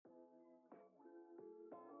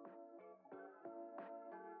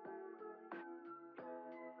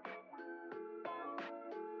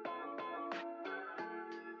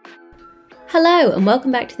Hello and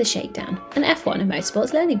welcome back to The Shakedown, an F1 and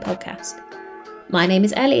motorsports learning podcast. My name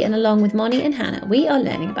is Ellie and along with Moni and Hannah, we are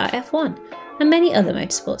learning about F1 and many other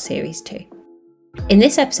motorsport series too. In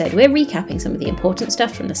this episode, we're recapping some of the important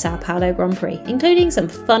stuff from the Sao Paulo Grand Prix, including some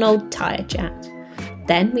fun old tyre chat.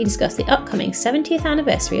 Then we discuss the upcoming 70th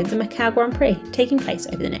anniversary of the Macau Grand Prix, taking place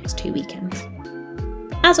over the next 2 weekends.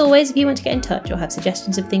 As always, if you want to get in touch or have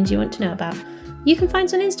suggestions of things you want to know about, you can find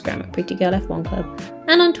us on Instagram at PrettyGirlF1 Club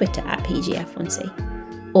and on Twitter at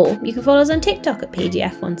PGF1C. Or you can follow us on TikTok at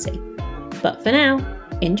PGF1C. But for now,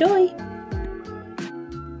 enjoy!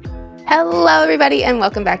 Hello everybody and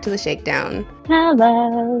welcome back to The Shakedown.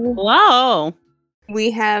 Hello! Wow! We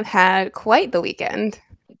have had quite the weekend.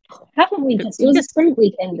 Haven't we just? It was a sprint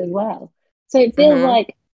weekend as well. So it feels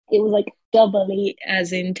like it was like doubly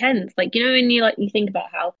as intense. Like, you know, when you think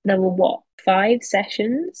about how there were 5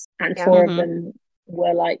 sessions and 4 of them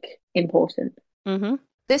were like important.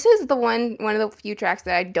 This is one of the few tracks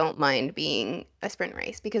that I don't mind being a sprint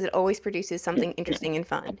race because it always produces something interesting and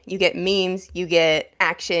fun. You get memes, you get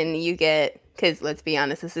action, because let's be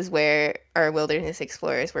honest, this is where our wilderness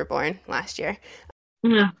explorers were born last year.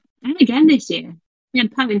 Yeah, and again this year. We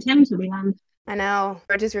had Pam and Tim to the end. I know.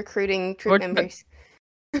 We're just recruiting troop members.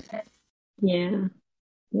 Yeah.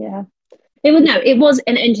 It was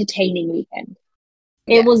an entertaining weekend.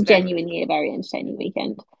 It was genuinely a very entertaining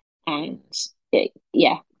weekend. And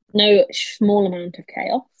no small amount of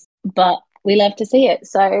chaos, but we love to see it.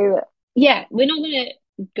 So yeah, we're not going to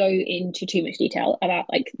go into too much detail about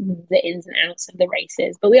like the ins and outs of the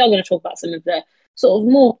races, but we are going to talk about some of the sort of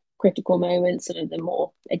more critical moments, some of the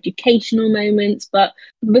more educational moments. But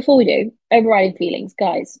before we do, overriding feelings,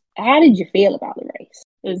 guys, how did you feel about the race?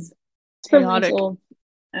 Was sprint race or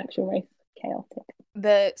actual race chaotic?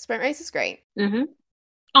 The sprint race is great.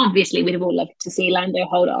 Obviously, we'd have all loved to see Lando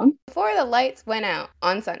hold on. Before the lights went out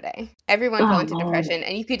on Sunday, everyone fell into depression,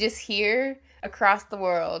 and you could just hear across the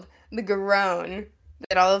world the groan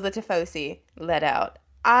that all of the Tifosi let out.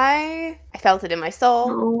 I felt it in my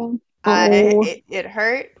soul. It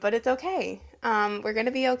hurt, but it's okay. We're going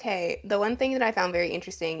to be okay. The one thing that I found very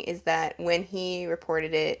interesting is that when he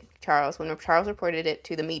reported it, Charles reported it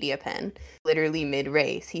to the media pen, literally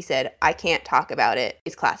mid-race, he said, "I can't talk about it.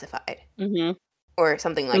 It's classified." Or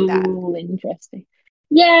something like that. Oh, interesting.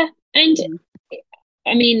 Yeah, and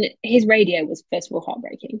I mean, his radio was first of all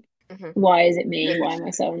heartbreaking. Why is it me? Why am I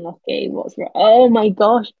so unlucky? What's wrong? Oh my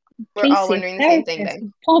gosh. We're all wondering the same thing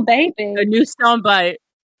then. Poor baby. A new soundbite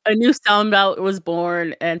was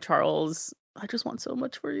born, and Charles, I just want so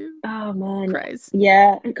much for you. Oh man. Cries.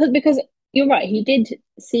 Yeah, because you're right, he did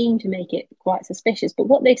seem to make it quite suspicious, but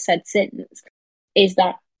what they've said since is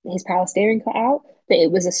that his power steering cut out, that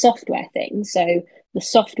it was a software thing. So the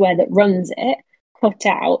software that runs it cut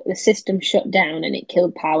out, the system shut down, and it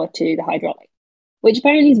killed power to the hydraulic, which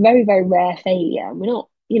apparently is a very, very rare failure. And we're not,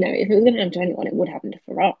 if it was going to happen to anyone, it would happen to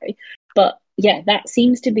Ferrari. But yeah, that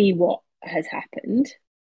seems to be what has happened,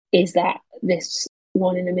 is that this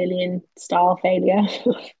 1 in a million style failure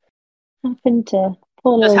happened to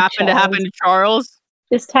Just happened to happen to Charles.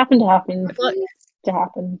 Just happened to happen. To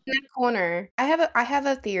happen. In that corner, I have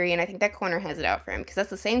a theory, and I think that corner has it out for him because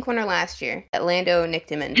that's the same corner last year that Lando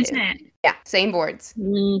nicked him into. Isn't it? Yeah, same boards.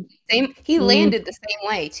 He landed the same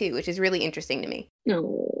way too, which is really interesting to me.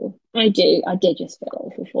 No, I did just feel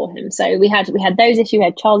awful for him. So we had those issues, we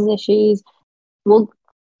had Charles' issues. We'll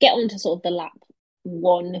get on to sort of the lap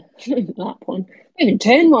one, even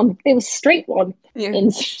turn one. It was straight one. Yeah.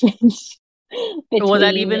 Was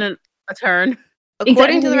that even a turn?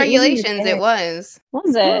 According to the regulations, it was.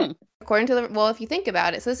 Was it? According to if you think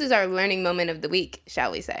about it, so this is our learning moment of the week,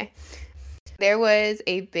 shall we say. There was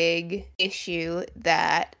a big issue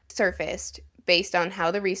that surfaced based on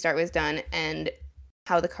how the restart was done and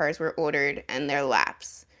how the cars were ordered and their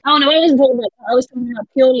laps. Oh no, I wasn't talking about that. I was talking about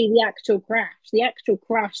purely the actual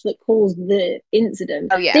crash that caused the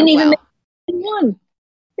incident. Oh yeah, didn't even make one.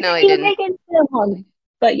 No, it didn't. Make one.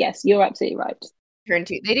 But yes, you're absolutely right. Turn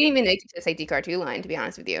 2. They didn't even make it to the safety car 2 line, to be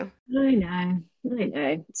honest with you. I know.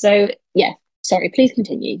 So yeah, sorry. Please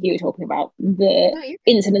continue. You were talking about the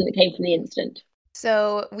incident that came from the incident.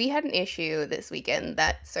 So we had an issue this weekend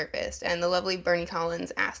that surfaced, and the lovely Bernie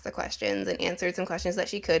Collins asked the questions and answered some questions that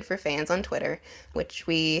she could for fans on Twitter, which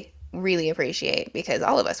we really appreciate because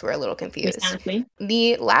all of us were a little confused. Exactly.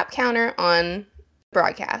 The lap counter on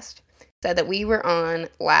broadcast said that we were on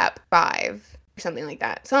lap 5 or something like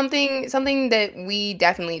that. Something that we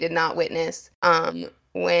definitely did not witness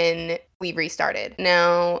when we restarted.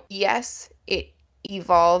 Now, yes, it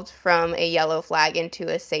evolved from a yellow flag into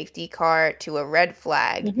a safety car to a red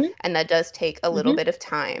flag, and that does take a little bit of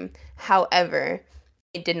time. However,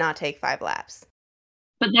 It did not take 5 laps.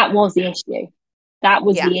 But that was the issue. That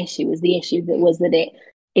was the issue. Was the issue that it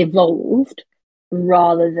evolved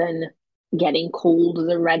rather than getting called as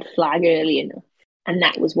a red flag early enough. And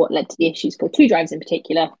that was what led to the issues for 2 drivers in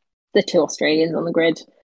particular, the 2 Australians on the grid,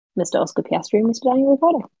 Mr. Oscar Piastri and Mr. Daniel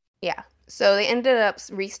Ricciardo. Yeah. So they ended up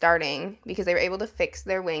restarting because they were able to fix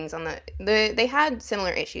their wings on they had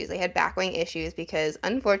similar issues. They had back wing issues because,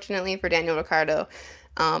 unfortunately for Daniel Ricciardo,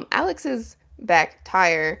 Alex's back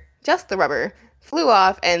tire, just the rubber, flew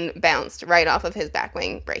off and bounced right off of his back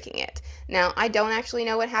wing, breaking it. Now, I don't actually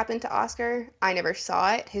know what happened to Oscar. I never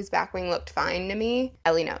saw it. His back wing looked fine to me.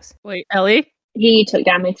 Ellie knows. Wait, Ellie? He took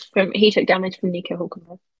damage from Nico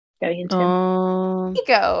Hulkenberg going into him.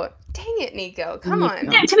 Nico! Dang it, Nico. Come on.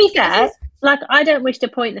 No, to be fair, I don't wish to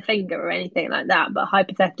point the finger or anything like that, but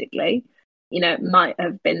hypothetically, it might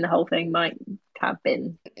have been the whole thing, might have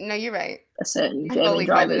been. No, you're right. A certain German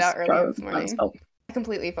driver's fault. I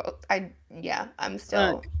completely fault. I'm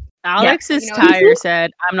still. Alex's tire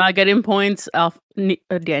said, "I'm not getting points.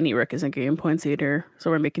 Danny Rick isn't getting points either."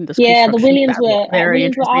 So we're making this. Yeah, the Williams were very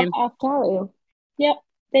interesting. Yep,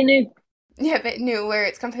 they knew. Yeah, they knew where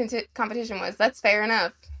its competition was. That's fair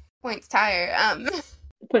enough. Points tire.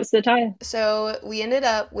 Puts the tire. So we ended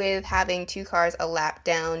up with having 2 cars a lap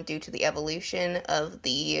down due to the evolution of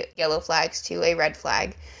the yellow flags to a red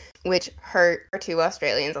flag, which hurt our 2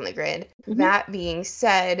 Australians on the grid. Mm-hmm. That being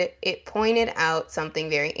said, it pointed out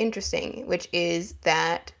something very interesting, which is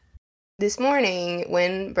that this morning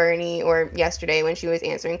yesterday when she was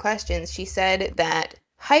answering questions, she said that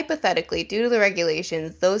hypothetically, due to the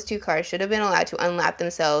regulations, those 2 cars should have been allowed to unlap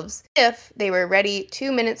themselves if they were ready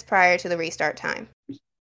 2 minutes prior to the restart time.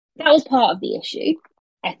 That was part of the issue,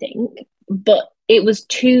 I think, but it was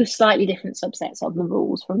 2 slightly different subsets of the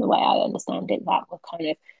rules from the way I understand it that were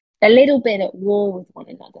kind of a little bit at war with one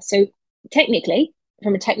another. So technically,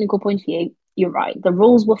 from a technical point of view, you're right. The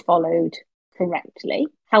rules were followed correctly.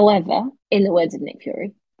 However, in the words of Nick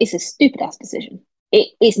Fury, it's a stupid-ass decision.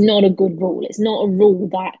 It's not a good rule. It's not a rule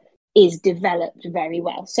that is developed very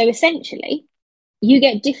well. So essentially, you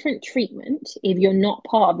get different treatment if you're not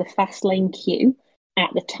part of the fast lane queue at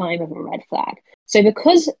the time of a red flag. So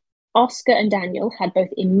because Oscar and Daniel had both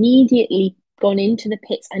immediately gone into the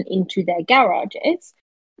pits and into their garages,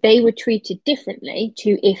 they were treated differently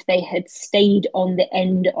to if they had stayed on the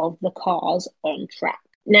end of the cars on track.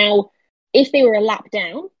 Now, if they were a lap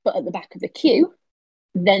down, but at the back of the queue,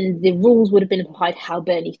 then the rules would have been applied how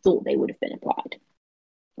Bernie thought they would have been applied.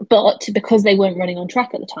 But because they weren't running on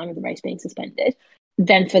track at the time of the race being suspended,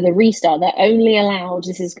 then for the restart, they're only allowed,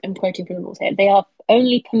 I'm quoting from the rules here, they are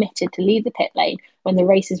only permitted to leave the pit lane when the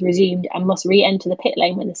race is resumed and must re-enter the pit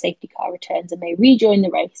lane when the safety car returns and may rejoin the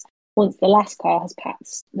race once the last car has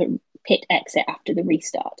passed the pit exit after the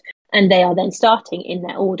restart. And they are then starting in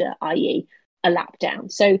their order, i.e. a lap down.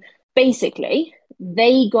 So basically,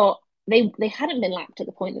 they hadn't been lapped at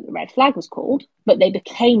the point that the red flag was called, but they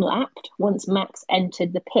became lapped once Max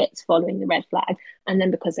entered the pits following the red flag. And then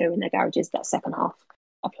because they were in their garages, that second half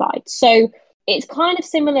applied. So it's kind of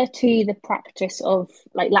similar to the practice of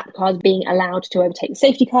lap cars being allowed to overtake the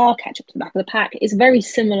safety car, catch up to the back of the pack. It's a very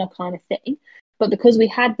similar kind of thing. But because we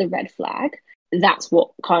had the red flag, that's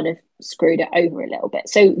what kind of screwed it over a little bit.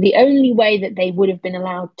 So the only way that they would have been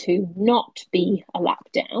allowed to not be a lap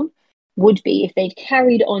down would be if they'd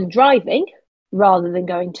carried on driving rather than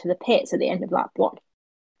going to the pits at the end of lap 1.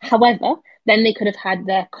 However, then they could have had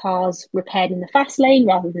their cars repaired in the fast lane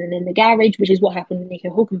rather than in the garage, which is what happened with Nico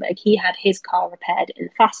Hulkenberg. He had his car repaired in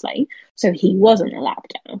the fast lane, so he wasn't a lap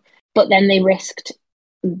down. But then they risked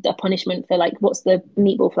a punishment for what's the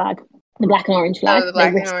meatball flag? The black and orange flag. The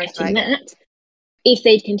black and orange flag. That if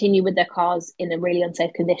they'd continued with their cars in a really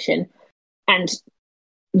unsafe condition, and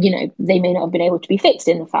they may not have been able to be fixed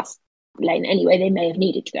in the fast lane anyway, they may have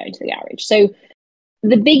needed to go into the garage. So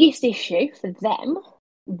the biggest issue for them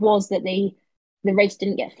was that the race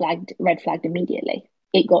didn't get red flagged immediately.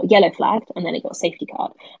 It got yellow flagged and then it got safety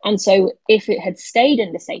card. And so if it had stayed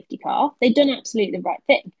under safety car, they'd done absolutely the right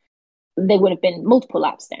thing. They would have been multiple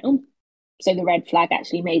laps down. So the red flag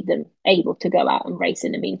actually made them able to go out and race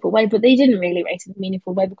in a meaningful way, but they didn't really race in a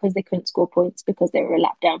meaningful way because they couldn't score points because they were a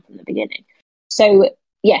lap down from the beginning. So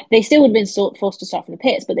yeah, they still would have been forced to start from the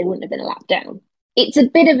pits, but they wouldn't have been a lap down. It's a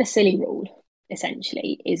bit of a silly rule,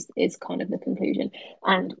 essentially, is kind of the conclusion.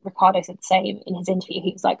 And Ricciardo said the same in his interview.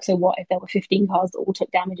 He was like, so what if there were 15 cars that all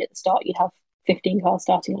took damage at the start? You'd have 15 cars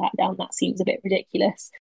starting a lap down. That seems a bit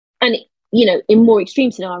ridiculous. And, in more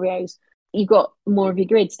extreme scenarios, you've got more of your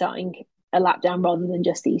grid starting a lap down rather than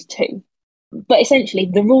just these 2. But essentially,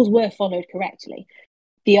 the rules were followed correctly.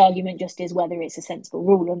 The argument just is whether it's a sensible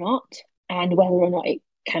rule or not. and whether or not it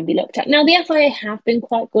can be looked at. Now, the FIA have been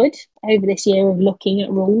quite good over this year of looking at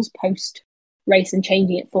rules post-race and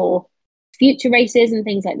changing it for future races and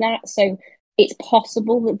things like that. So it's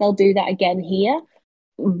possible that they'll do that again here.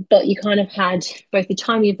 But you kind of had both the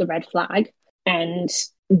timing of the red flag and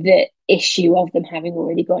the issue of them having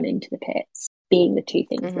already gone into the pits being the two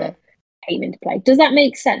things that came into play. Does that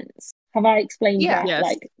make sense? Have I explained that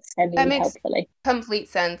semi-helpfully? Complete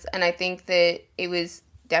sense. And I think that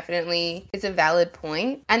it's a valid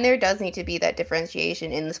point. And there does need to be that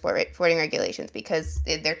differentiation in the sporting regulations because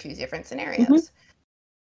they're two different scenarios.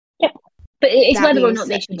 Yep. But it's whether or not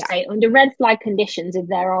they should say under red flag conditions, if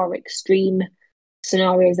there are extreme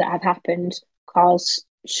scenarios that have happened, cars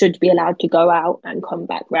should be allowed to go out and come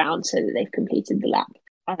back round so that they've completed the lap.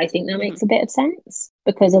 I think that makes a bit of sense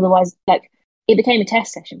because otherwise, it became a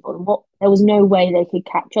test session for them. There was no way they could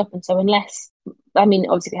catch up. And so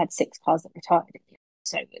obviously we had 6 cars that retired,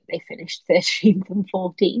 so they finished 13th and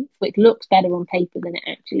 14th, which looks better on paper than it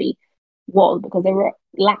actually was because they were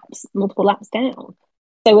multiple laps down.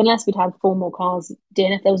 So unless we'd had 4 more cars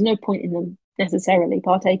DNF, there was no point in them necessarily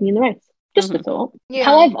partaking in the race. Just a thought. Yeah.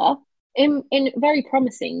 However, in very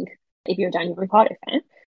promising, if you're a Daniel Ricciardo fan,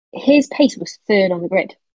 his pace was 3rd on the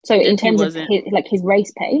grid. So in terms of his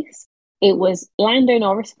race pace, it was Lando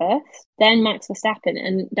Norris first, then Max Verstappen,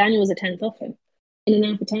 and Daniel was a 10th off him in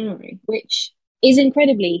an AlphaTauri, which is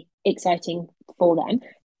incredibly exciting for them.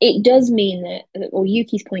 It does mean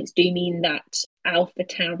Yuki's points do mean that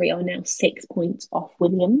AlphaTauri are now 6 points off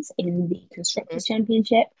Williams in the Constructors'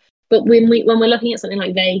 Championship. But when we're looking at something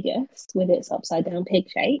like Vegas with its upside down pig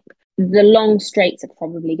shape, the long straights are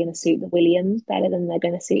probably going to suit the Williams better than they're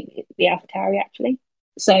going to suit the AlphaTauri actually.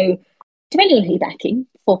 So depending on who you're backing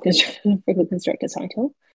for the Constructors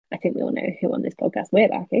title, I think we all know who on this podcast we're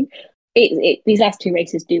backing. These last 2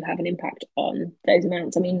 races do have an impact on those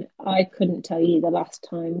amounts. I mean, I couldn't tell you the last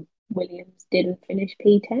time Williams didn't finish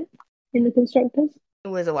P10 in the Constructors. It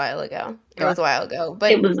was a while ago. But it was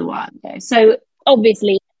a while ago. So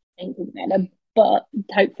obviously things are better, but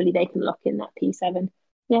hopefully they can lock in that P7.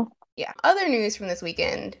 Yeah. Other news from this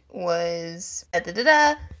weekend was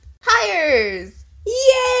tires.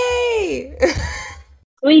 Yay!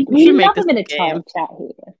 We love a bit of tire chat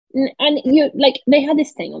here. And they had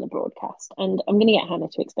this thing on the broadcast, and I'm going to get Hannah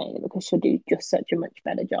to explain it because she'll do just such a much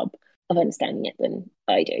better job of understanding it than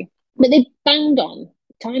I do. But they banged on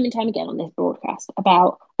time and time again on this broadcast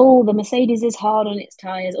about, the Mercedes is hard on its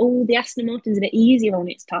tyres, the Aston Martin's a bit easier on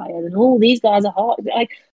its tyres, and these guys are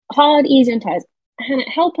hard, easy on tyres. Hannah,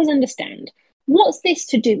 help us understand. What's this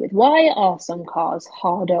to do with? Why are some cars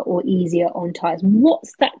harder or easier on tyres?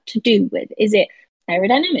 What's that to do with? Is it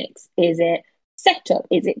aerodynamics? Is it setup?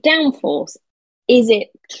 Is it downforce? Is it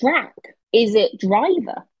track? Is it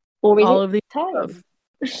driver? Or is all of the tyres?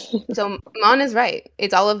 So Mon is right.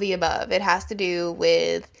 It's all of the above. It has to do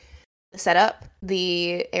with the setup,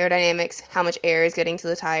 the aerodynamics, how much air is getting to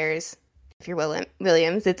the tires. If you're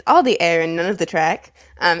Williams, it's all the air and none of the track,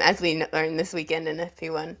 as we learned this weekend in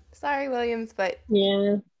FP1. Sorry, Williams, but...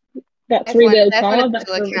 Yeah, that 3-wheel car. Do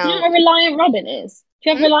you know what a Reliant Robin is? Do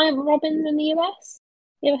you have Reliant Robins in the US?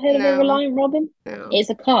 You ever heard of a Reliant Robin? No. It's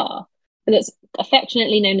a car that's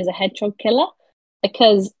affectionately known as a hedgehog killer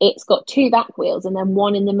because it's got 2 back wheels and then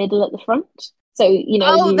 1 in the middle at the front. So, you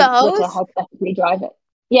were to hypothetically drive it.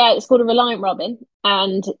 Yeah, it's called a Reliant Robin.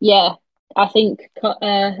 And yeah, I think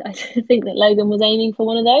that Logan was aiming for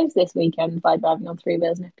one of those this weekend by driving on 3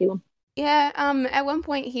 wheels in FP1. Yeah, at one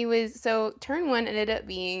point turn 1 ended up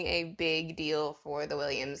being a big deal for the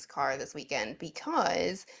Williams car this weekend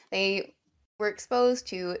because they were exposed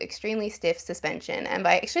to extremely stiff suspension. And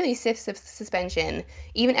by extremely stiff suspension,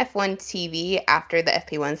 even F1 TV after the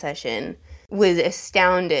FP1 session was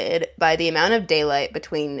astounded by the amount of daylight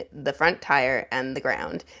between the front tire and the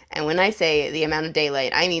ground. And when I say the amount of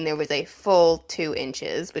daylight, I mean there was a full 2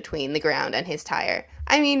 inches between the ground and his tire.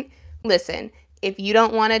 I mean, listen, if you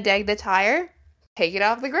don't want to deg the tire, take it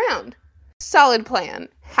off the ground. Solid plan.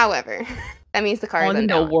 However, that means the car is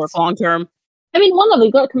unbalanced. Work long term. I mean,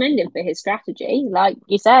 we've got to commend him for his strategy. Like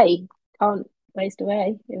you say, can't waste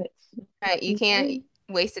away. Right, you can't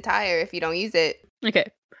waste a tire if you don't use it. Okay.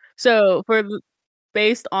 So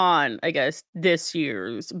based on, I guess, this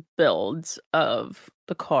year's builds of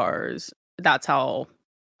the cars, that's how,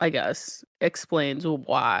 I guess, explains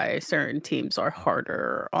why certain teams are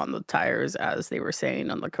harder on the tires, as they were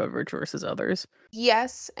saying on the coverage versus others.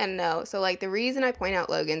 Yes and no. So, the reason I point out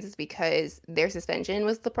Logan's is because their suspension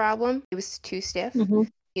was the problem. It was too stiff. Mm-hmm.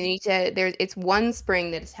 You need to. It's one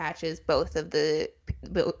spring that attaches both of the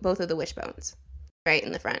wishbones. right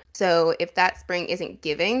in the front. So if that spring isn't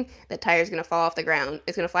giving, the tire is going to fall off the ground.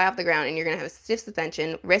 It's going to fly off the ground and you're going to have a stiff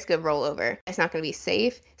suspension, risk of rollover. It's not going to be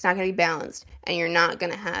safe. It's not going to be balanced. And you're not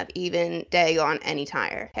going to have even deg on any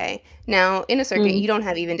tire. Okay. Now, in a circuit, you don't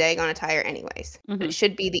have even deg on a tire anyways. But it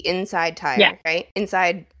should be the inside tire, right?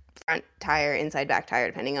 Inside front tire, inside back tire,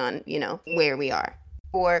 depending on, where we are.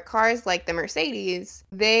 For cars like the Mercedes,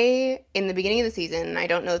 they, in the beginning of the season, and I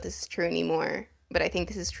don't know if this is true anymore, but I think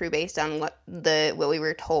this is true based on what we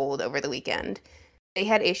were told over the weekend. They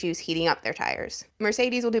had issues heating up their tires.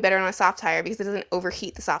 Mercedes will do better on a soft tire because it doesn't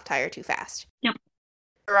overheat the soft tire too fast. Yep.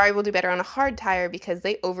 Ferrari will do better on a hard tire because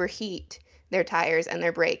they overheat their tires and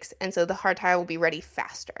their brakes, and so the hard tire will be ready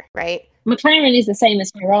faster, right? McLaren is the same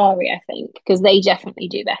as Ferrari, I think, because they definitely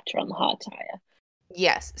do better on the hard tire.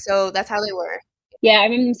 Yes, so that's how they were. Yeah, I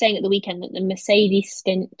remember them saying at the weekend that the Mercedes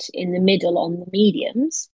stint in the middle on the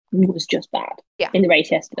mediums was just bad in the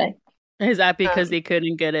race yesterday. Is that because they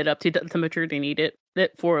couldn't get it up to the temperature they needed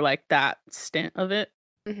it for, like, that stint of it?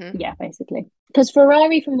 Mm-hmm. Yeah, basically. Because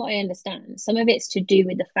Ferrari, from what I understand, some of it's to do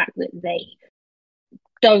with the fact that they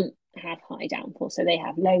don't have high downforce, so they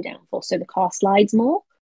have low downforce, so the car slides more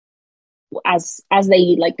as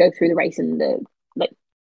they like go through the race and the like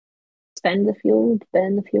burn the fuel, I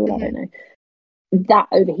don't know. That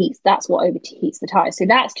overheats. That's what overheats the tires. So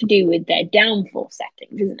that's to do with their downforce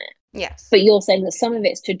settings, isn't it? Yes. But you're saying that some of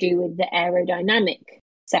it's to do with the aerodynamic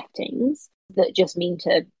settings that just mean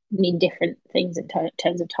different things in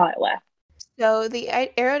terms of tire wear. So the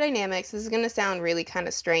aerodynamics, this is going to sound really kind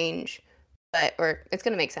of strange, or it's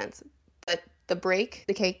going to make sense. But the brake,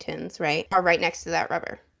 the cake tins, right, are right next to that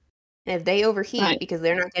rubber. And if they overheat because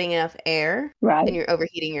they're not getting enough air, then you're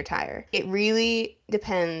overheating your tire. It really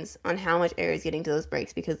depends on how much air is getting to those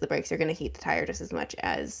brakes because the brakes are going to heat the tire just as much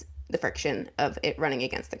as the friction of it running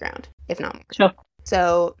against the ground, if not more. Sure.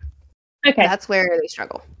 So that's where they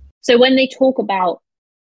struggle. So when they talk about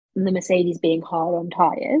the Mercedes being hard on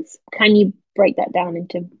tires, can you break that down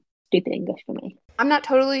into stupid English for me? I'm not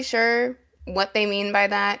totally sure what they mean by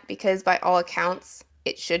that because by all accounts,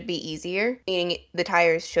 it should be easier, meaning the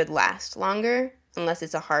tires should last longer unless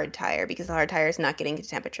it's a hard tire because the hard tire is not getting to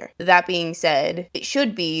temperature. That being said, it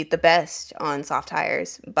should be the best on soft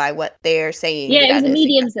tires by what they're saying. Yeah, it was the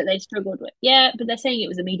mediums that they struggled with. Yeah, but they're saying it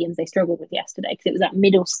was the mediums they struggled with yesterday because it was that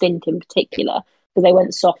middle stint in particular because they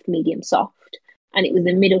went soft, medium, soft. And it was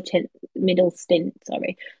the middle stint,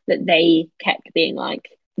 that they kept being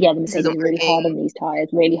like, yeah, the Mercedes is really hard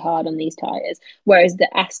on these tyres, Whereas the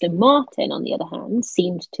Aston Martin, on the other hand,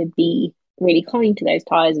 seemed to be really kind to those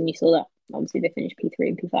tyres. And you saw that, obviously, they finished P3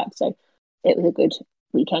 and P5. So it was a good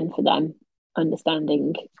weekend for them,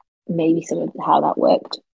 understanding maybe some of how that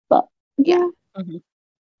worked. But yeah. Mm-hmm.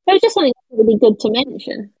 It was just something really good to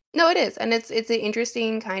mention. No, it is. And it's an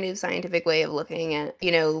interesting kind of scientific way of looking at,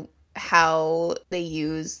 how they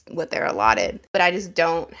use what they're allotted. But I just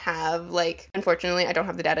don't have, unfortunately, I don't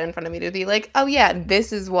have the data in front of me to be like, oh yeah,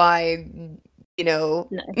 this is why, No.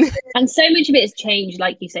 And so much of it has changed,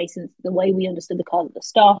 like you say, since the way we understood the cars at the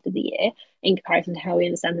start of the year in comparison to how we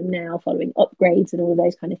understand them now following upgrades and all of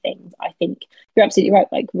those kind of things. I think you're absolutely right.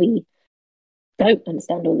 Like, we don't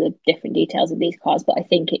understand all the different details of these cars, but I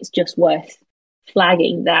think it's just worth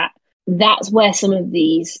flagging that that's where some of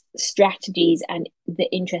these strategies and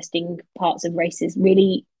the interesting parts of races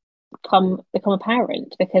really become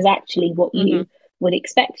apparent, because actually what you would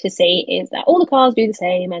expect to see is that all the cars do the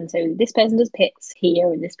same, and so this person does pits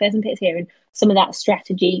here and this person pits here, and some of that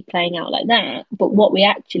strategy playing out like that. But what we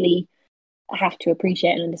actually have to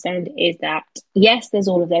appreciate and understand is that, yes, there's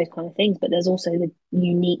all of those kind of things, but there's also the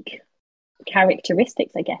unique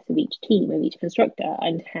characteristics, I guess, of each team, of each constructor,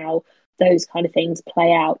 and how those kind of things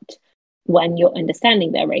play out when you're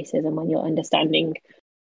understanding their races and when you're understanding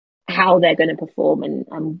how they're going to perform and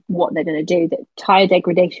what they're going to do. That tyre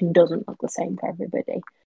degradation doesn't look the same for everybody,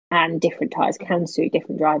 and different tyres can suit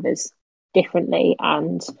different drivers differently.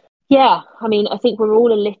 And yeah, I mean, I think we're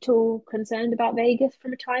all a little concerned about Vegas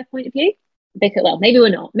from a tyre point of view, because, well, maybe we're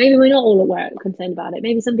not all concerned about it.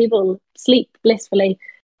 Maybe some people sleep blissfully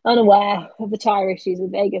unaware of the tyre issues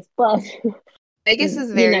with Vegas, but Vegas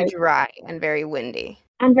is very dry and very windy.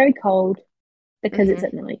 And very cold, because it's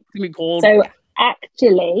at night. It's gonna be cold. So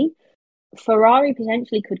actually, Ferrari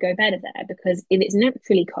potentially could go better there, because if it's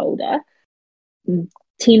naturally colder,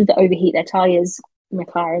 teams that overheat their tyres,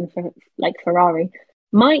 McLaren, Ferrari,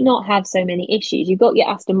 might not have so many issues. You've got your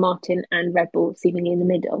Aston Martin and Red Bull seemingly in the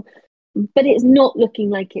middle, but it's not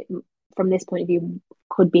looking like it, from this point of view,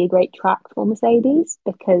 could be a great track for Mercedes,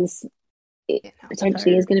 because it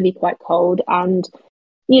potentially is going to be quite cold. And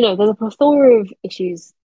there's a plethora of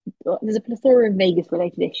issues there's a plethora of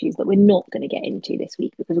Vegas-related issues that we're not going to get into this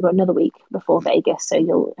week because we've got another week before Vegas, so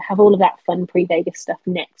you'll have all of that fun pre-Vegas stuff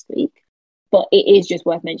next week. But it is just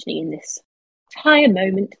worth mentioning in this tyre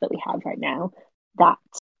moment that we have right now that,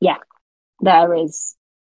 yeah, there is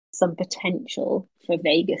some potential for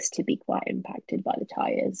Vegas to be quite impacted by the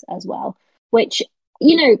tyres as well, which,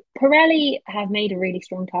 Pirelli have made a really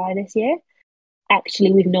strong tyre this year.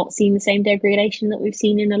 Actually, we've not seen the same degradation that we've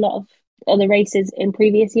seen in a lot of other races in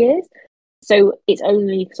previous years. So it's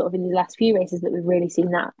only sort of in the last few races that we've really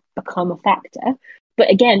seen that become a factor. But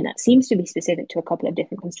again, that seems to be specific to a couple of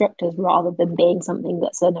different constructors rather than being something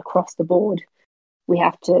that's an across the board. We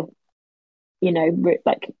have to,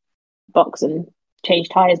 box and change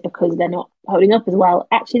tyres because they're not holding up as well.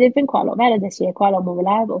 Actually, they've been quite a lot better this year, quite a lot more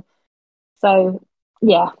reliable. So,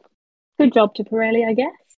 yeah, good job to Pirelli, I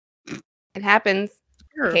guess. It happens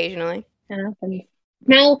occasionally. It happens.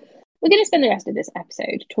 Now, we're going to spend the rest of this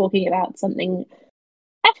episode talking about something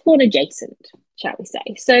F1 adjacent, shall we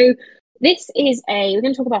say. So we're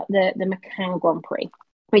going to talk about the Macau Grand Prix,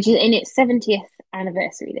 which is in its 70th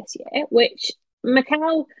anniversary this year, which the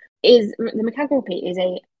Macau Grand Prix is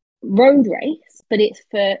a road race, but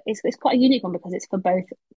it's quite a unique one because it's for both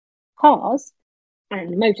cars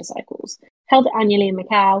and motorcycles. Held annually in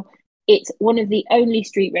Macau, it's one of the only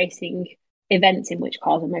street racing events in which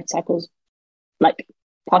cars and motorcycles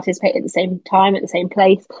participate at the same time, at the same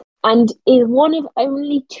place, and is one of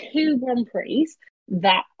only 2 Grand Prix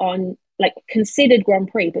that are considered Grand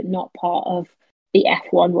Prix but not part of the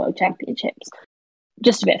F1 World Championships.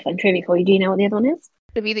 Just a bit of fun trivia for you. Do you know what the other one is?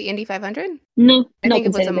 To be the Indy 500? No, I not think it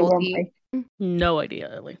was considered a Grand Prix. No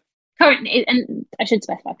idea, Ellie. Currently, and I should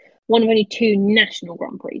specify, one of only 2 national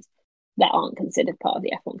Grand Prix that aren't considered part of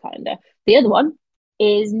the F1 calendar. The other one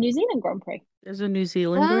is New Zealand Grand Prix. There's a New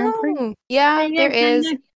Zealand Grand Prix? Yeah, there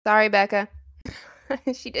is. Sorry, Becca.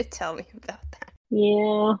 She did tell me about that.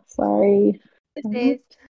 Yeah, sorry.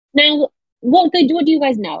 Now, what do you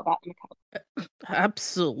guys know about Macau?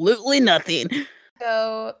 Absolutely nothing.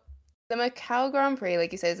 So, the Macau Grand Prix,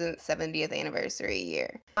 like you said, is its 70th anniversary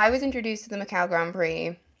year. I was introduced to the Macau Grand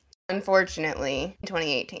Prix, unfortunately, in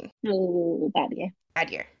 2018. Oh, bad year.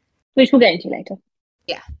 Bad year. Which we'll get into later.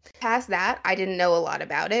 Yeah. Past that, I didn't know a lot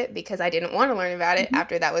about it because I didn't want to learn about it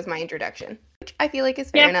after that was my introduction, which I feel like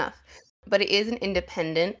is fair enough. But it is an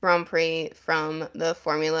independent Grand Prix from the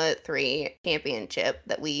Formula 3 championship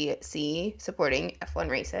that we see supporting F1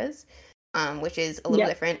 races, which is a little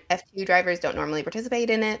different. F2 drivers don't normally participate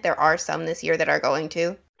in it. There are some this year that are going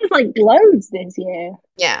to. There's loads this year.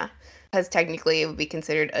 Yeah, because technically it would be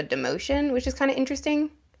considered a demotion, which is kind of interesting.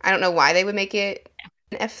 I don't know why they would make it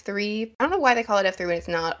an F3. I don't know why they call it F3 when it's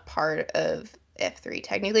not part of F3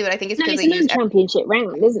 technically, but I think it's because they use championship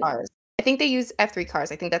round, isn't it? I think they use F3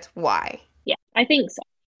 cars. I think that's why. Yeah, I think so.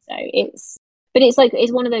 So it's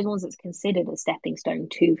one of those ones that's considered a stepping stone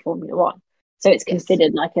to Formula 1. So it's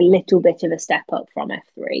considered like a little bit of a step up from F3.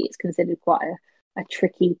 It's considered quite a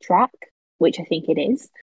tricky track, which I think it is.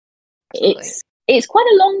 Absolutely. It's quite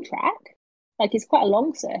a long track. It's quite a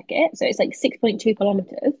long circuit. So it's 6.2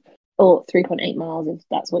 kilometers or 3.8 miles if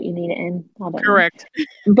that's what you need it in. I don't know. Correct.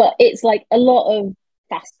 But it's a lot of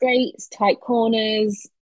fast straights, tight corners.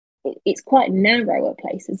 It's quite narrow at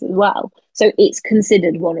places as well. So it's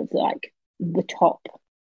considered one of the top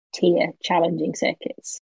tier challenging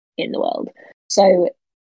circuits in the world. So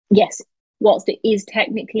yes, whilst it is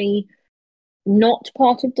technically not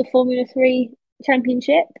part of the Formula 3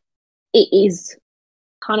 championship, it is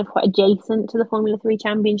kind of quite adjacent to the Formula 3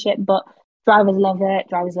 championship, but drivers love it,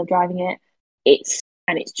 drivers love driving it. It's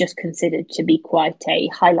just considered to be quite a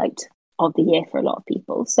highlight of the year for a lot of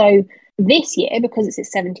people. So this year, because it's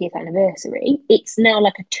its 70th anniversary, it's now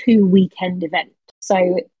a 2-weekend event.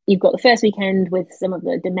 So you've got the first weekend with some of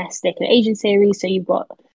the domestic and Asian series. So you've got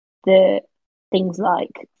the things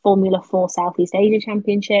like Formula 4 Southeast Asia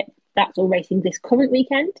Championship. That's all racing this current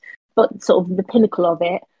weekend. But sort of the pinnacle of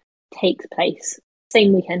it takes place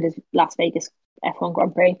same weekend as Las Vegas F1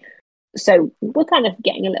 Grand Prix. So we're kind of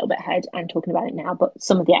getting a little bit ahead and talking about it now, but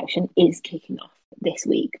some of the action is kicking off this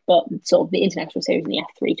week. But sort of the international series and the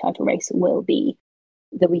F3 title race will be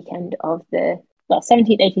the weekend of the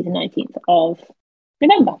 17th, 18th and 19th of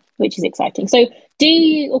November, which is exciting. So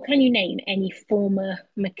can you name any former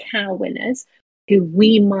Macau winners who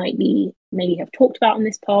we maybe have talked about on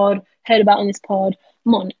this pod, heard about on this pod?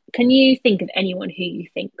 Mon, can you think of anyone who you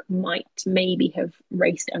think might maybe have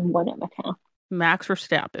raced and won at Macau? Max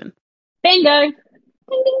Verstappen. Bingo! Ding,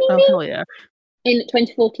 ding, ding, oh, ding. hell yeah. In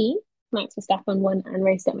 2014, Max Verstappen won and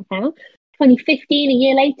raced at Macau. 2015, a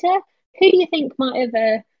year later, who do you think might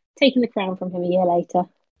have taken the crown from him a year later?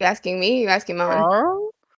 You asking me? You asking Mom?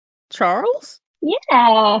 Charles? Yeah,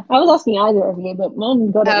 I was asking either of you, but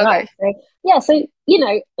Mom got it Okay. right. So, yeah, so, you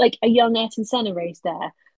know, like a young Ayrton Senna race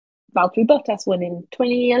there. Valtteri Bottas won in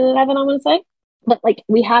 2011, I want to say. But, like,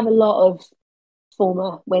 we have a lot of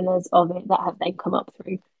former winners of it that have then come up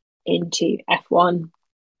through into F1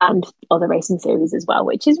 and other racing series as well,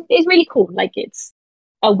 which is really cool. Like, it's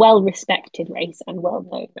a well-respected race and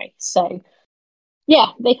well-known race. So, yeah,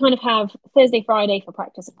 they kind of have Thursday, Friday for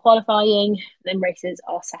practice and qualifying. Then races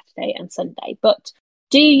are Saturday and Sunday. But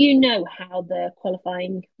do you know how the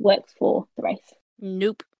qualifying works for the race?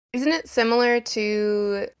 Nope. Isn't it similar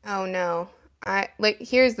to, oh no,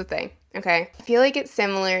 here's the thing, okay? I feel like it's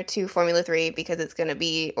similar to Formula 3 because it's going to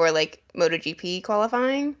be, or like MotoGP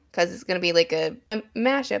qualifying, because it's going to be like a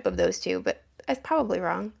mashup of those two, but that's probably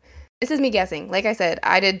wrong. This is me guessing. Like I said,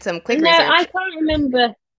 I did some quick research. I can't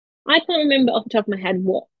remember off the top of my head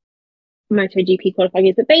what MotoGP qualifying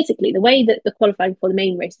is, but basically the way that the qualifying for the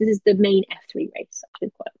main race, this is the main F3 race, I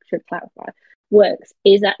should clarify, works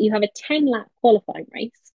is that you have a 10-lap qualifying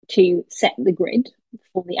race to set the grid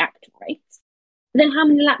for the actual race. Then how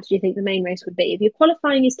many laps do you think the main race would be? If your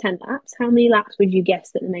qualifying is 10 laps, how many laps would you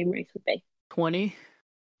guess that the main race would be? 20.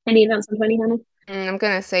 Any advance on 20, Hannah? I'm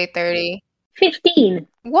going to say 30. 15.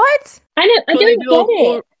 What? I know, I So they don't do a get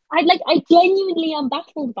full- it. I genuinely am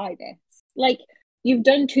baffled by this. Like, you've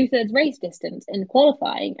done 2/3 race distance in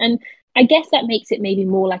qualifying, and I guess that makes it maybe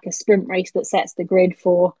more like a sprint race that sets the grid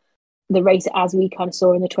for the race as we kind of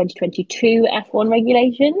saw in the 2022 F1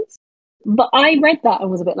 regulations. But I read that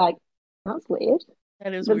and was a bit like, that's weird.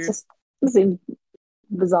 That is That's weird. just seems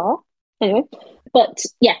bizarre. Anyway, but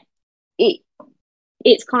yeah,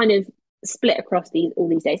 it's kind of split across all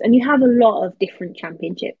these days, and you have a lot of different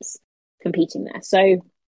championships competing there. So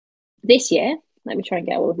this year, let me try and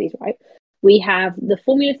get all of these right. We have the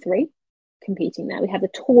Formula 3 competing there. We have the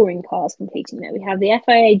touring cars competing there. We have the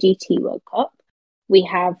FIA GT World Cup. We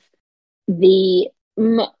have the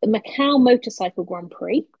Macau Motorcycle Grand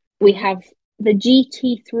Prix. We have the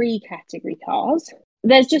GT3 category cars.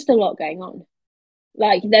 There's just a lot going on.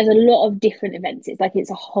 Like, there's a lot of different events. It's like it's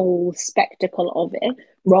a whole spectacle of it,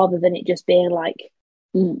 rather than it just being like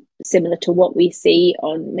similar to what we see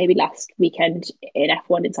on maybe last weekend in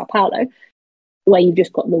F1 in Sao Paulo, where you've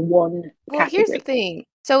just got the one Well, category. here's the thing.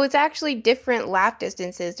 So it's actually different lap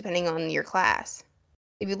distances depending on your class.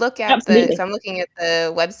 If you look at Absolutely. so I'm looking at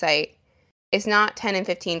the website, it's not 10 and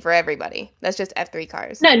 15 for everybody. That's just F3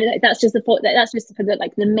 cars. No, that's just for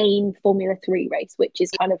the main Formula 3 race, which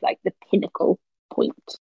is kind of like the pinnacle point.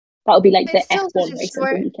 That would be like It's the still F1 such a race of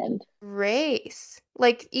short the weekend. race.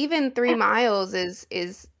 Like, even 3 miles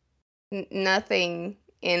is nothing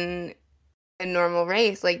in a normal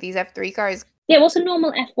race. Like, these F3 cars. Yeah, what's a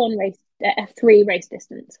normal F1 race, F3 race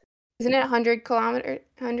distance? Isn't it 100 kilometers?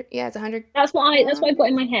 100? Yeah, it's 100. That's what I've got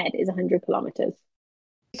in my head is 100 kilometers.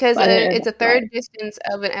 Because But I don't know if it's a that's third right. distance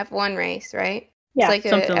of an F1 race, right? Yeah, It's like a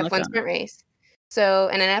something F1 like that. sprint race. So,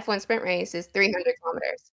 and an F1 sprint race is 300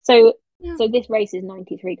 kilometers. So Yeah. so this race is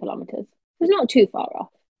 93 kilometers. It's not too far off.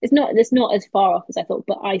 It's not as far off as I thought,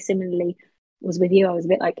 but I similarly was with you. I was a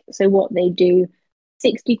bit like, so what, they do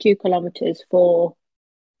 62 kilometers for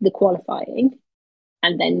the qualifying,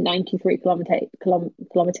 and then 93 kilometers.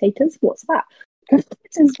 What's that?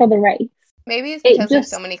 Kilometers for the race. Maybe it's because there's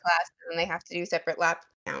so just- many classes and they have to do separate lap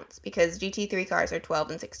counts because GT3 cars are 12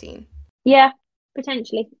 and 16. Yeah,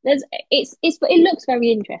 potentially. It looks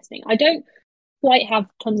very interesting. I don't quite have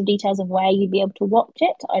tons of details of where you'd be able to watch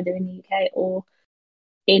it, either in the UK or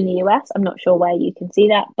in the US. I'm not sure where you can see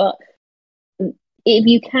that, but if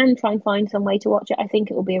you can try and find some way to watch it, I think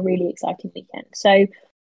it will be a really exciting weekend. So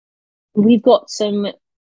we've got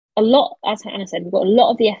a lot, as Hannah said, we've got a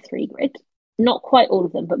lot of the F3 grid. Not quite all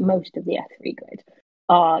of them, but most of the F3 grid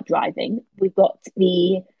are driving. We've got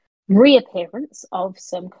the reappearance of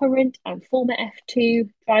some current and former F2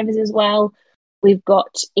 drivers as well. We've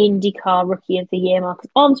got IndyCar Rookie of the Year Marcus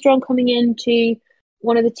Armstrong coming into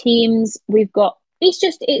one of the teams. We've got it's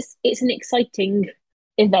an exciting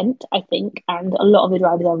event, I think, and a lot of the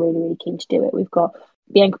drivers are really, really keen to do it. We've got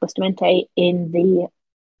Bianca Bustamante in the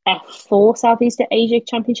F4 Southeast Asia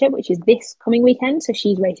Championship, which is this coming weekend. So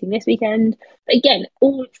she's racing this weekend. But again,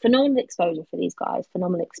 all phenomenal exposure for these guys,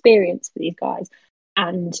 phenomenal experience for these guys.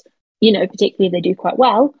 And, particularly if they do quite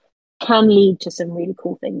well, can lead to some really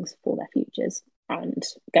cool things for their futures and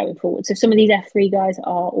going forward. So some of these F3 guys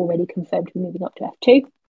are already confirmed to be moving up to F2.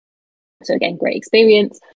 So again, great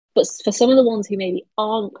experience. But for some of the ones who maybe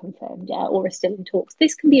aren't confirmed yet or are still in talks,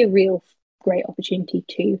 this can be a real great opportunity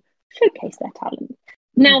to showcase their talent.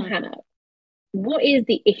 Now, Hannah, what is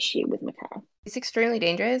the issue with Macau? It's extremely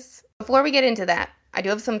dangerous. Before we get into that, I do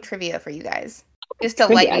have some trivia for you guys. just to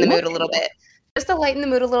lighten the mood a little bit. Just to lighten the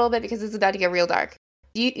mood a little bit because it's about to get real dark.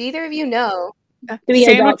 Do either of you know? Do we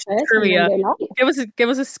go dark first trivia. and then go light?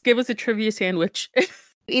 Give us a trivia sandwich. Do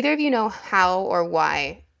either of you know how or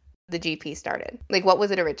why the GP started? Like, what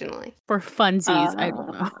was it originally? For funsies, I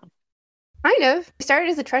don't know. Kind of. It started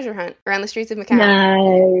as a treasure hunt around the streets of Macau.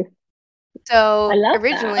 No. So I love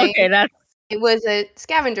originally, that. it was a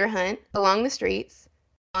scavenger hunt along the streets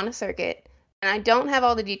on a circuit. And I don't have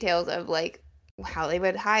all the details of, like, how they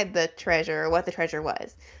would hide the treasure or what the treasure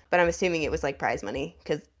was. But I'm assuming it was, like, prize money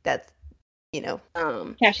because that's, you know.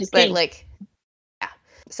 Cash is but, king. like, yeah.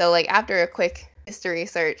 So, like, after a quick history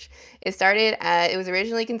search, it was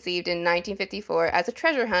originally conceived in 1954 as a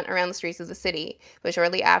treasure hunt around the streets of the city. But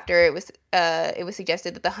shortly after, it was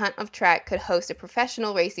suggested that the hunt of track could host a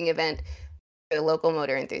professional racing event for the local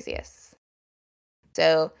motor enthusiasts.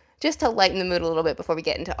 So, just to lighten the mood a little bit before we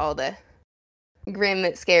get into all the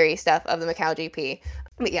grim, scary stuff of the Macau GP.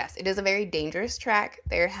 But yes, it is a very dangerous track.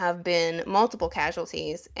 There have been multiple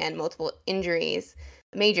casualties and multiple injuries,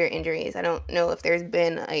 major injuries. I don't know if there's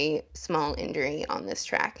been a small injury on this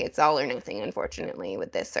track. It's all or nothing, unfortunately,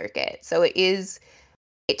 with this circuit. So it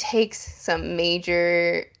takes some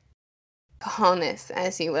major cojones,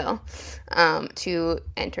 as you will, to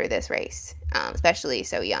enter this race, especially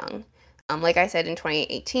so young. Like I said, in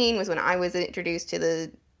 2018 was when I was introduced to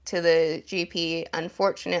the GP.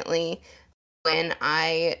 Unfortunately, when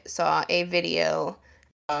I saw a video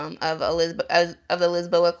of the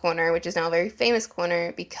Lisboa corner, which is now a very famous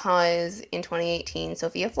corner because in 2018,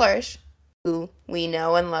 Sophia Flourish, who we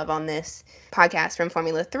know and love on this podcast from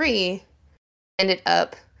Formula 3, ended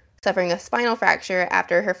up suffering a spinal fracture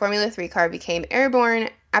after her Formula 3 car became airborne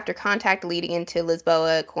after contact leading into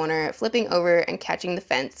Lisboa corner, flipping over and catching the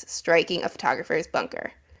fence, striking a photographer's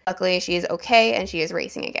bunker. Luckily, she is okay and she is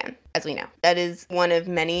racing again, as we know. That is one of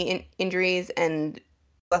many injuries, and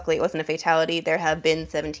luckily it wasn't a fatality. There have been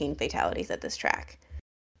 17 fatalities at this track.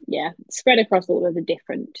 Yeah, spread across all of the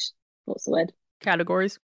different, what's the word?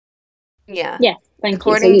 Categories. Yeah. Yeah, thank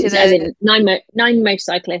According you. So, to as in nine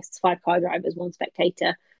motorcyclists, 5 car drivers, 1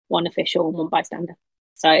 spectator, 1 official, and 1 bystander.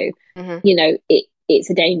 So, you know, it's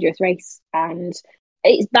a dangerous race, and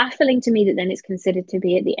it's baffling to me that then it's considered to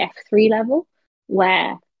be at the F3 level,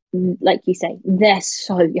 where, like you say, they're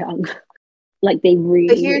so young. Like, they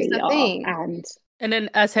really are. Thing. And then,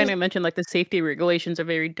 as Hannah mentioned, like, the safety regulations are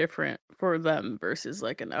very different for them versus,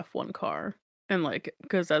 like, an F1 car. And, like,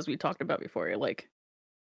 because as we talked about before, like,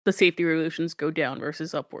 the safety regulations go down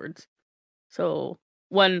versus upwards. So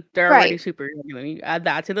when they're already super young, and you add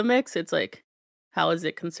that to the mix, it's like, how is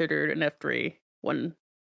it considered an F3 when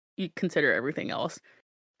you consider everything else?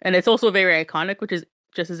 And it's also very iconic, which is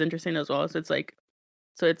just as interesting as well. So it's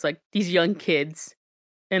like these young kids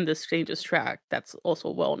in this dangerous track that's also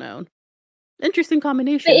well known. Interesting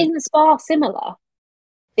combination. But isn't Spa similar?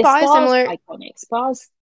 Spa is similar. Iconic.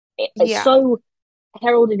 It's so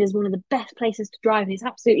heralded as one of the best places to drive. It's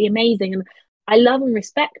absolutely amazing, and I love and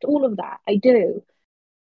respect all of that. I do,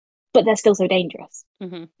 but they're still so dangerous.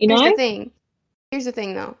 Mm-hmm. You know. Here's the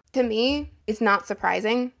thing, though. To me, it's not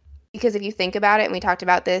surprising because if you think about it, and we talked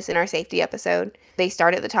about this in our safety episode, they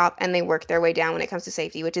start at the top and they work their way down when it comes to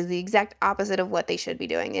safety, which is the exact opposite of what they should be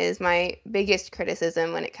doing. It is my biggest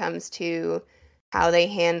criticism when it comes to how they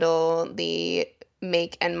handle the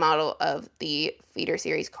make and model of the feeder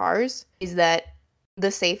series cars, is that the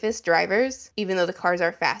safest drivers, even though the cars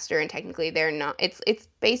are faster and technically they're not, it's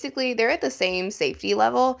basically they're at the same safety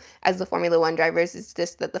level as the Formula 1 drivers. It's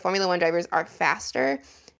just that the Formula 1 drivers are faster,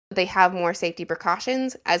 but they have more safety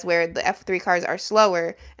precautions, as where the F3 cars are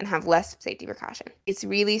slower and have less safety precaution. It's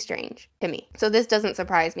really strange to me. So this doesn't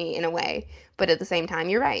surprise me in a way, but at the same time,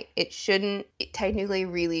 you're right. It technically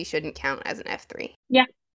really shouldn't count as an F3. Yeah,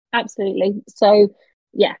 absolutely. So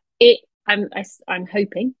yeah, I'm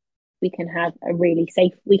hoping we can have a really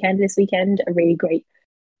safe weekend this weekend, a really great,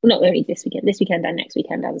 not only this weekend and next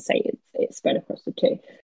weekend, as I say, it's spread across the 2.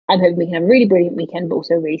 I'm hoping we can have a really brilliant weekend, but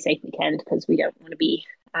also a really safe weekend, because we don't want to be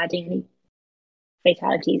adding any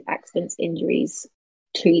fatalities, accidents, injuries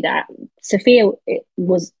to that. Sophia, it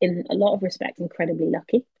was in a lot of respects incredibly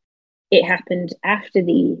lucky. It happened after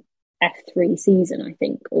the F3 season, I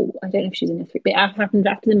think, or I don't know if she's in F3, but it happened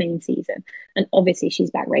after the main season. And obviously she's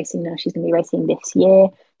back racing now. She's going to be racing this year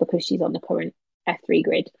because she's on the current F3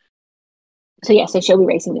 grid. So yeah, so she'll be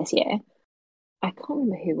racing this year. I can't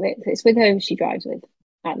remember who it's with her she drives with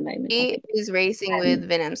at the moment. She is racing with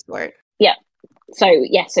Vin Sport. Yeah. So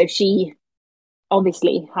she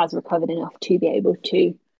obviously has recovered enough to be able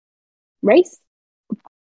to race.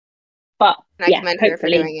 But and I commend her for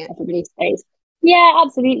doing it. Everybody stays. Yeah,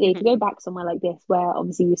 absolutely. To go back somewhere like this, where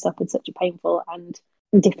obviously you suffered such a painful and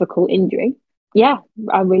difficult injury, yeah,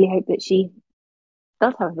 I really hope that she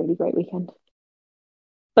does have a really great weekend.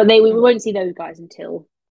 But we won't see those guys until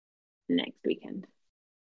next weekend.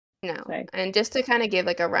 No. So. And just to kind of give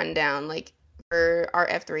like a rundown, like for our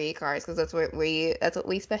F3 cars, because that's what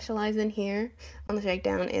we specialize in here on the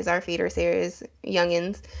Shakedown, is our feeder series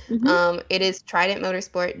youngins. It is Trident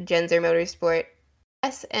Motorsport, Genzer Motorsport,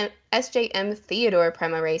 SJM Theodore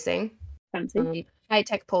Prema Racing, Fancy. High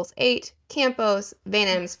Tech Pulse 8, Campos, Van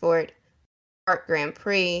Am Sport, Art Grand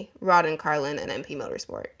Prix, Rod and Carlin, and MP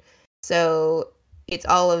Motorsport. So it's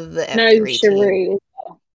all of the F3 teams.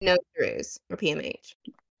 No Shrews or PMH.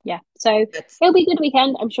 Yeah, so it'll be a good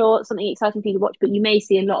weekend. I'm sure something exciting for you to watch, but you may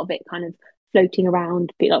see a lot of it kind of floating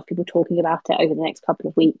around, a lot of people talking about it over the next couple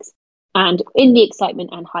of weeks. And in the excitement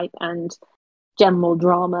and hype and general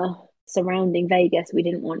drama surrounding Vegas, we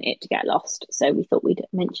didn't want it to get lost, so we thought we'd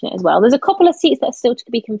mention it as well. There's a couple of seats that are still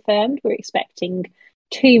to be confirmed. We're expecting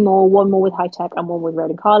 2 more, one more with High Tech and one with Road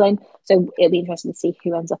and Carlin. So it'll be interesting to see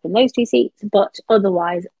who ends up in those 2 seats. But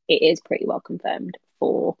otherwise, it is pretty well confirmed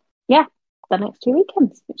for, the next 2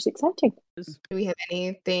 weekends, which is exciting. Do we have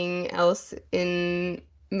anything else in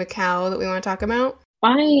Macau that we want to talk about?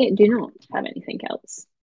 I do not have anything else.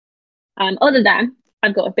 Other than,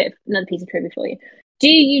 I've got another piece of trivia for you. Do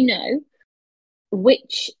you know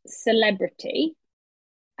which celebrity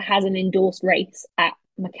has an endorsed race at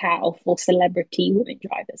Macau for celebrity women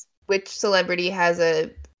drivers? Which celebrity has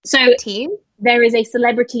a team? There is a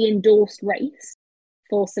celebrity endorsed race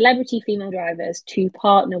for celebrity female drivers to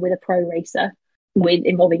partner with a pro racer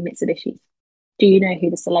involving Mitsubishis. Do you know who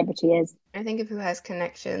the celebrity is? I think of who has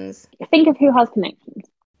connections. Think of who has connections.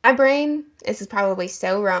 My brain, this is probably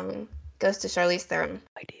so wrong, goes to Charlize Theron.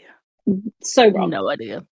 Idea. So wrong. No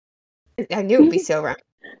idea. I knew it would be so wrong.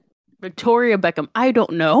 Victoria Beckham. I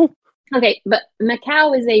don't know. Okay, but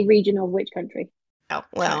Macau is a region of which country? Oh,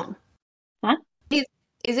 well. Huh?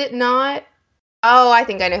 Is it not? Oh, I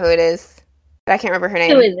think I know who it is. But I can't remember her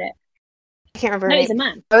name. Who is it? I can't remember her No, name. it's a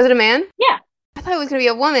man. Oh, is it a man? Yeah. I thought it was going to be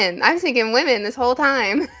a woman. I was thinking women this whole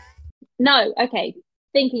time. No, okay.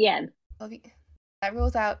 Think again. That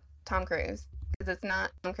rules out Tom Cruise. Because it's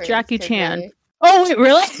not Tom Cruise. Jackie Chan. Oh, wait,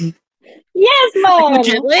 really? Yes, Mom! I'm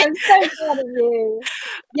so Legitly? proud of you.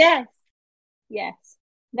 Yes.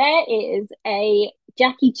 There is a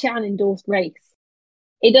Jackie Chan endorsed race.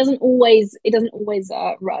 It doesn't always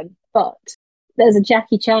run, but there's a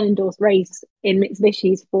Jackie Chan endorsed race in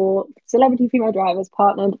Mitsubishis for celebrity female drivers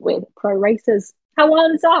partnered with pro racers. How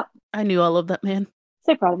wild is that? I knew all of that, man.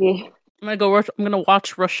 So proud of you. I'm gonna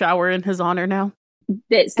watch Rush Hour in his honor now.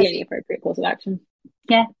 It's the only appropriate course of action.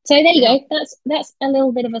 Yeah. So there you go. That's a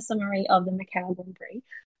little bit of a summary of the Macau Grand Prix.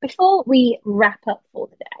 Before we wrap up for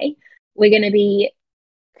the day, we're going to be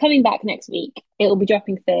coming back next week. It'll be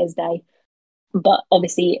dropping Thursday, but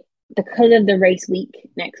obviously because of the race week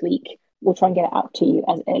next week, we'll try and get it out to you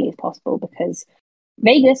as early as possible because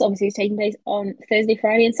Vegas obviously is taking place on Thursday,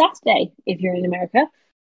 Friday, and Saturday. If you're in America,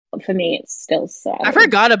 for me, it's still Saturday. I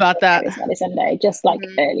forgot about that. Saturday, Sunday, just like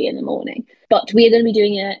early in the morning. But we are going to be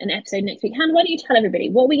doing an episode next week. Hannah, why don't you tell everybody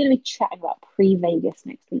what we're going to be chatting about pre-Vegas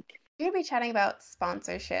next week? We're going to be chatting about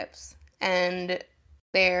sponsorships and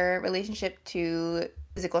their relationship to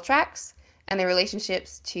physical tracks and their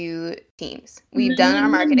relationships to teams. We've done our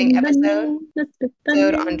marketing episode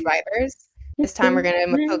on drivers. This time we're going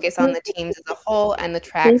to focus on the teams as a whole and the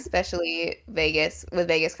track, especially Vegas, with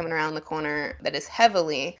Vegas coming around the corner that is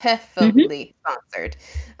heavily sponsored.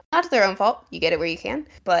 Not to their own fault. You get it where you can.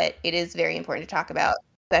 But it is very important to talk about,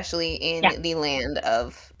 especially in the land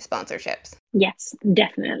of sponsorships. Yes,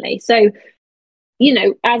 definitely. So,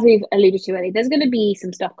 as we've alluded to earlier, there's going to be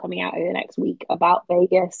some stuff coming out over the next week about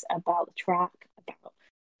Vegas, about the track, about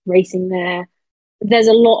racing there. There's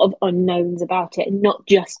a lot of unknowns about it, not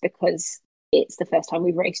just because it's the first time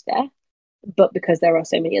we've raced there, but because there are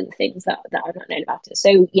so many other things that I've not known about it.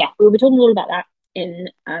 So we'll be talking all about that in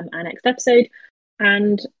our next episode.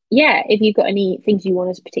 And if you've got any things you want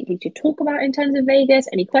us particularly to talk about in terms of Vegas,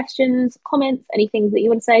 any questions, comments, any things that you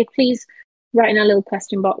want to say, please write in our little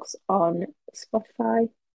question box on Spotify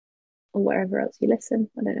or wherever else you listen.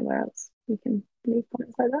 I don't know where else you can leave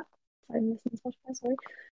comments like that. I listen to Spotify, sorry.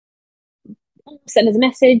 Send us a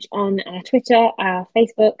message on our Twitter, our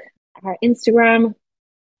Facebook, our Instagram.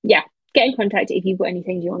 Get in contact if you've got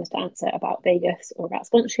anything you want us to answer about Vegas or about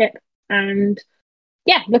sponsorship. And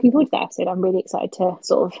looking forward to that episode. I'm really excited to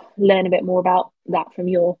sort of learn a bit more about that from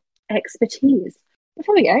your expertise.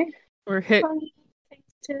 Before we go,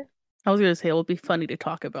 I was going to say it would be funny to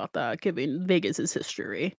talk about that, given Vegas's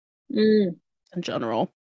history in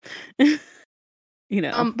general. you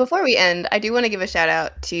know. Before we end, I do want to give a shout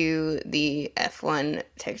out to the F1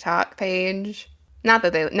 TikTok page. Not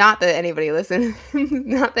that anybody listens.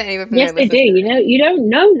 Not that anybody. Yes, they do. You don't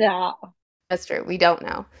know that. That's true. We don't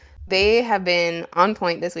know. They have been on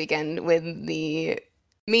point this weekend with the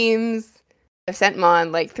memes. I've sent them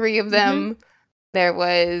on like 3 of them. There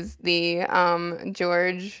was the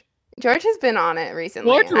George. George has been on it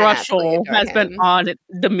recently. George Russell has been on it,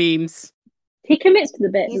 the memes. He commits to the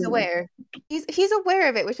bit. He's aware. He's aware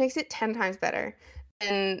of it, which makes it 10 times better.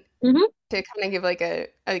 And to kind of give like a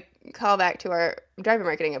callback to our driver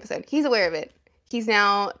marketing episode, he's aware of it. He's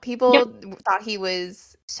now, people thought he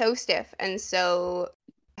was so stiff and so,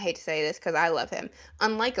 I hate to say this because I love him,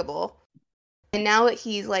 unlikable. And now that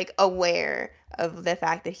he's like aware of the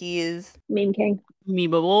fact that he is meme king,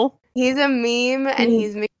 memeable, he's a meme and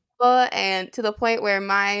he's memeable, and to the point where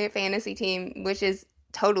my fantasy team, which is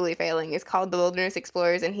totally failing, is called the Wilderness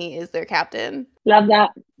Explorers, and he is their captain. Love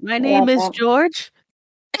that. My name is George,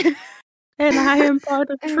 and I am part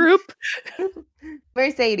of troop.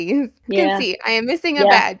 Mercedes. You can see I am missing a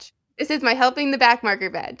badge. This is my helping the back marker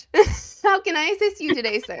badge. How can I assist you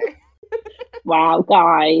today, sir? Wow,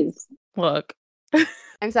 guys. Look.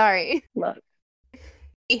 I'm sorry. Look.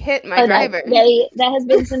 He hit my driver. There has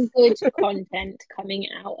been some good content coming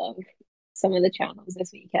out of some of the channels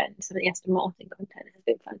this weekend. Some of the Aston Martin content has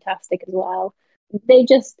been fantastic as well. They've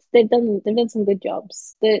done some good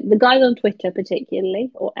jobs. The guys on Twitter particularly,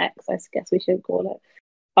 or X I guess we should call it,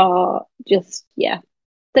 are just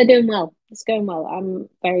they're doing well. It's going well. I'm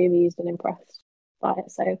very amused and impressed by it.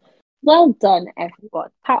 So well done, everyone.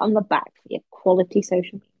 Pat on the back for your quality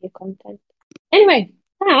social media content. Anyway,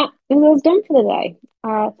 that is us done for the day.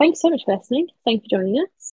 Thanks so much for listening. Thanks for joining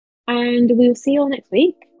us. And we'll see you all next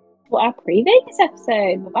week for our pre-Vegas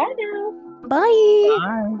episode. Bye-bye now. Bye.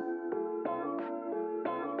 Bye.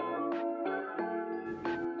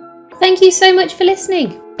 Thank you so much for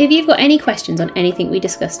listening. If you've got any questions on anything we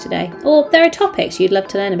discussed today, or there are topics you'd love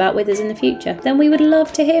to learn about with us in the future, then we would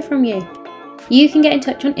love to hear from you. You can get in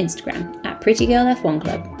touch on Instagram at PrettyGirlF1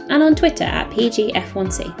 Club and on Twitter at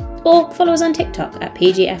PGF1C, or follow us on TikTok at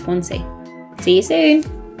PGF1C. See you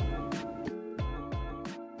soon!